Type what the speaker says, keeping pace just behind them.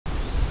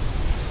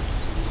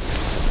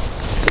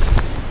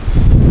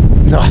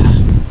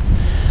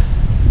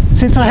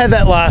Since I had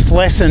that last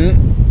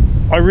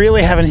lesson, I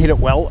really haven't hit it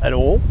well at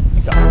all.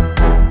 Okay.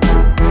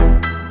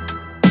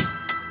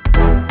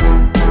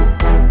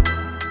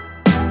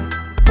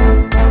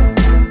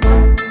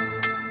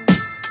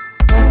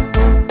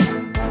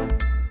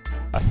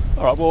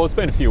 All right, well, it's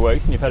been a few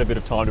weeks and you've had a bit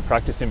of time to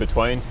practice in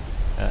between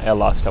our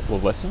last couple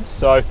of lessons.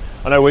 So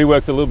I know we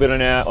worked a little bit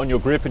on your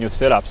grip and your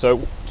setup.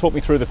 So talk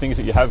me through the things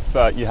that you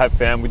have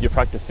found with your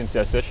practice since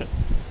our session.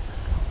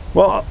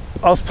 Well,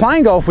 I was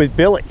playing golf with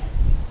Billy,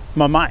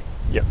 my mate.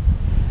 Yep.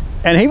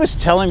 And he was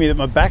telling me that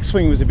my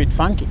backswing was a bit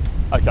funky.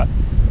 Okay.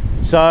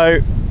 So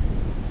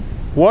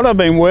what I've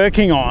been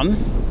working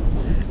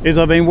on is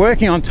I've been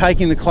working on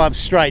taking the club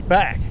straight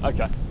back.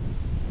 Okay.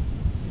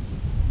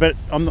 But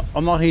I'm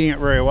not hitting it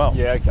very well.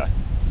 Yeah, okay.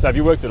 So have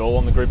you worked at all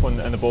on the grip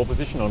and the ball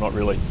position or not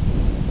really?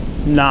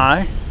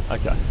 No.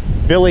 Okay.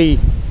 Billy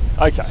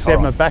Okay. said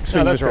my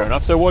backswing that's was fair wrong.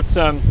 enough. So what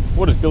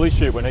does Billy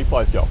shoot when he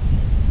plays golf?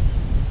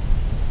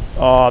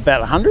 Oh, about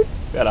 100?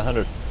 About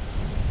 100.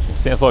 It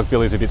sounds like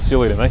Billy's a bit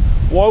silly to me.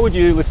 Why would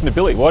you listen to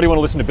Billy? Why do you want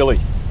to listen to Billy?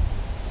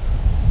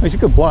 He's a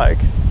good bloke.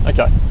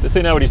 Okay. Does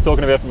he know what he's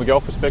talking about from a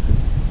golf perspective?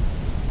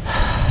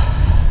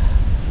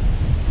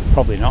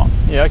 Probably not.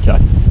 Yeah, okay.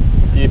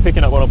 You're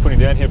picking up what I'm putting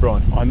down here,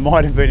 Brian. I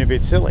might have been a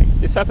bit silly.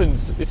 This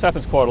happens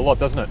quite a lot,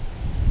 doesn't it?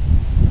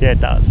 Yeah, it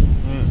does.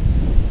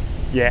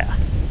 Yeah.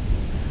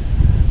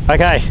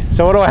 Okay,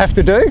 so what do I have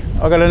to do?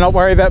 I've got to not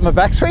worry about my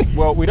backswing?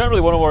 Well, we don't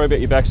really want to worry about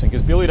your backswing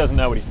because Billy doesn't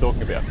know what he's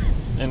talking about.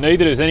 And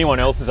neither does anyone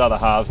else's other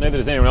halves, neither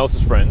does anyone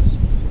else's friends.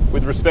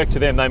 With respect to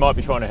them, they might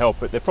be trying to help,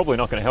 but they're probably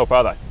not going to help,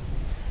 are they?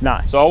 No.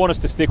 So I want us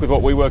to stick with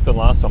what we worked on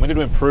last time. We need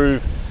to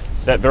improve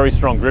that very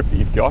strong grip that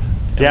you've got.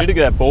 And we need to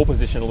get that ball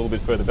position a little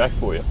bit further back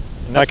for you.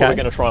 And that's what we're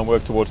going to try and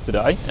work towards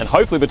today. And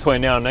hopefully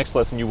between now and next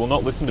lesson, you will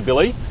not listen to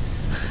Billy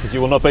because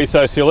you will not be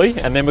so silly.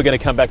 And then we're going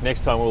to come back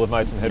next time we'll have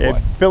made some headway.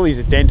 Yeah, Billy's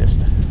a dentist.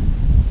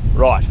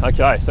 Right,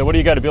 okay. So what do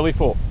you go to Billy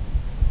for?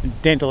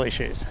 Dental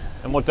issues.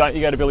 And what don't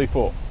you go to Billy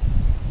for?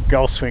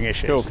 Golf swing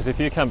issues. Cool, because if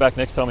you come back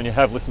next time and you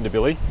have listened to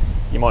Billy,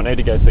 you might need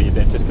to go see your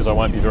dentist because I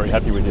won't be very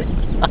happy with you.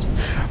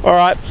 All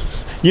right,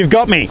 you've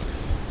got me.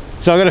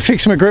 So I've got to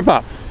fix my grip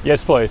up.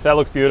 Yes, please. That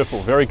looks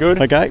beautiful. Very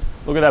good. Okay.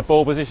 Look at that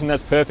ball position.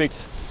 That's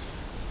perfect.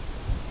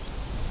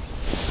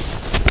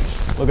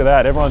 Look at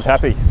that. Everyone's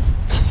happy.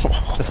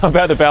 It's not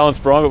about the balance,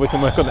 Brian, but we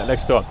can work on that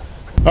next time.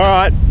 All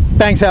right.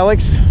 Thanks,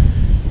 Alex.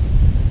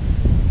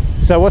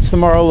 So what's the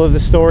moral of the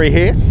story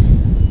here?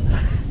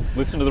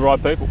 Listen to the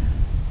right people.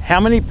 How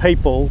many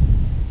people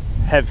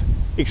have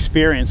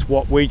experienced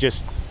what we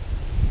just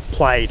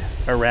played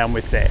around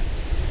with there?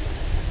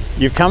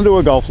 You've come to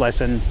a golf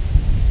lesson,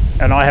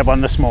 and I had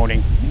one this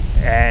morning,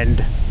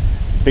 and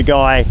the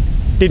guy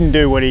didn't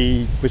do what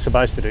he was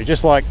supposed to do,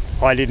 just like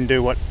I didn't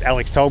do what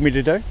Alex told me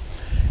to do.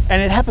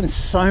 And it happens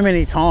so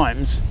many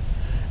times,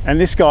 and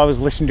this guy was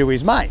listening to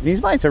his mate, and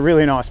his mate's a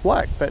really nice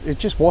bloke, but it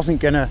just wasn't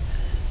going to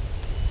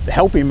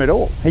help him at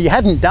all. He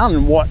hadn't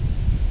done what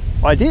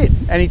I did,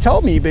 and he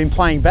told me he'd been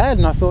playing bad,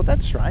 and I thought,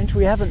 that's strange,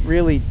 we haven't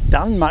really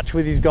done much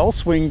with his golf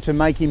swing to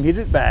make him hit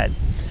it bad.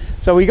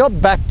 So we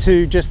got back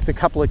to just a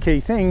couple of key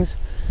things,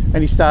 and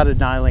he started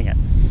nailing it.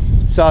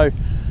 So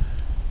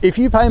if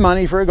you pay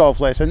money for a golf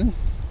lesson,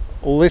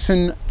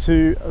 listen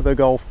to the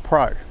Golf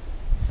Pro.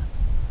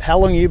 How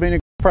long have you been a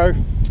golf pro for?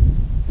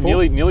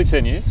 Nearly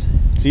 10 years.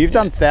 So you've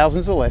done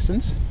thousands of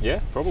lessons.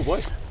 Yeah,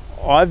 probably.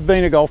 I've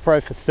been a golf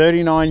pro for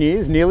 39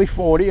 years, nearly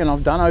 40, and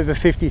I've done over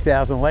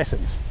 50,000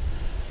 lessons.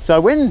 So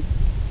when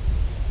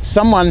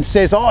someone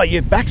says, oh,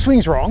 your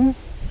backswing's wrong,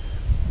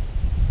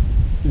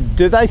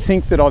 do they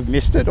think that I've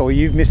missed it or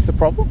you've missed the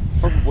problem?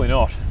 Probably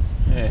not.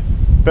 Yeah.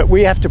 But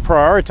we have to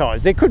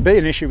prioritize. There could be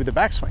an issue with the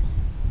backswing,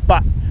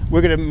 but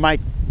we're going to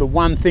make the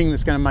one thing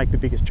that's going to make the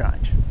biggest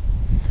change.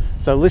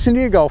 So listen to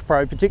your golf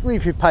pro, particularly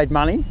if you've paid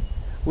money.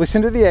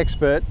 Listen to the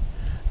expert.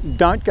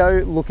 Don't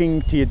go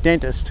looking to your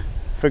dentist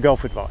for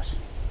golf advice.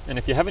 And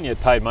if you haven't yet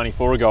paid money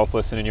for a golf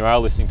lesson and you are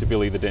listening to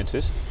Billy the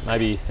dentist,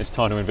 maybe it's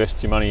time to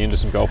invest your money into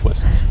some golf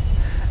lessons.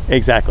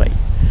 Exactly.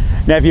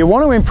 Now, if you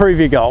want to improve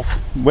your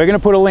golf, we're going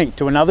to put a link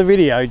to another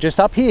video just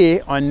up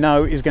here I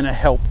know is going to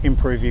help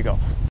improve your golf.